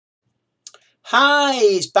Hi,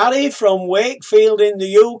 it's Barry from Wakefield in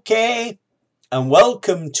the UK, and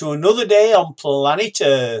welcome to another day on planet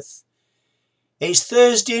Earth. It's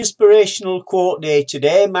Thursday Inspirational Quote Day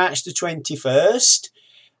today, March the 21st,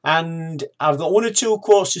 and I've got one or two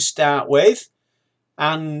quotes to start with,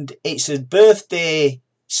 and it's a birthday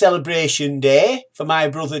celebration day for my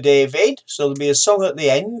brother David, so there'll be a song at the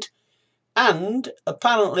end, and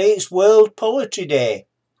apparently it's World Poetry Day.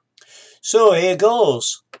 So here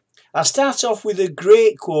goes. I'll start off with a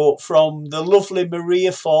great quote from the lovely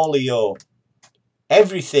Maria Forleo.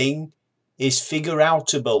 Everything is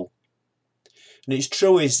figure-outable. And it's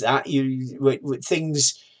true is that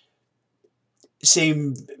things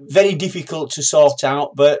seem very difficult to sort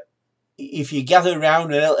out, but if you gather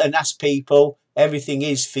around and ask people, everything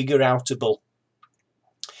is figure-outable.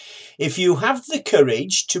 If you have the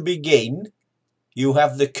courage to begin, you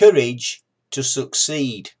have the courage to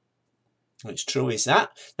succeed. It's true is that.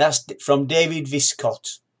 That's from David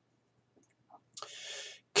Viscott.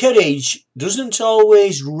 Courage doesn't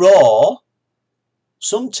always roar.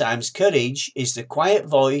 Sometimes courage is the quiet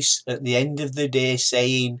voice at the end of the day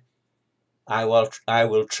saying, I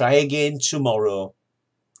will try again tomorrow.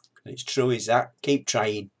 It's true is that. Keep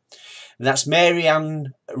trying. And that's Mary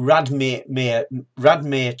Ann Radmacher.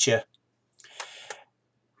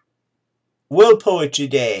 World Poetry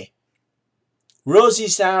Day.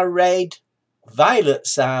 Roses are red,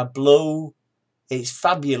 violets are blue. It's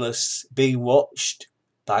fabulous being watched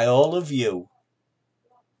by all of you.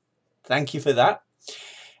 Thank you for that.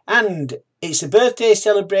 And it's a birthday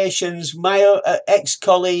celebrations, my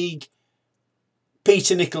ex-colleague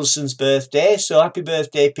Peter Nicholson's birthday, so happy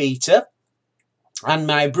birthday Peter. And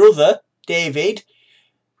my brother David,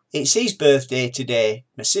 it's his birthday today.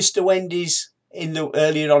 My sister Wendy's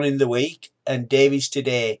earlier on in the week, and David's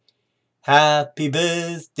today. Happy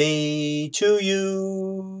birthday to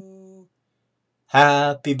you.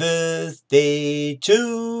 Happy birthday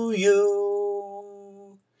to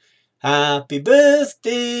you. Happy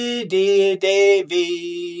birthday, dear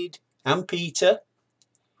David and Peter.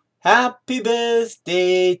 Happy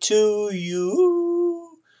birthday to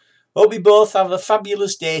you. Hope you both have a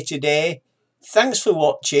fabulous day today. Thanks for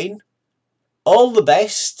watching. All the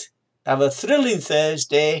best. Have a thrilling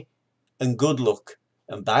Thursday and good luck.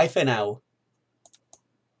 And bye for now.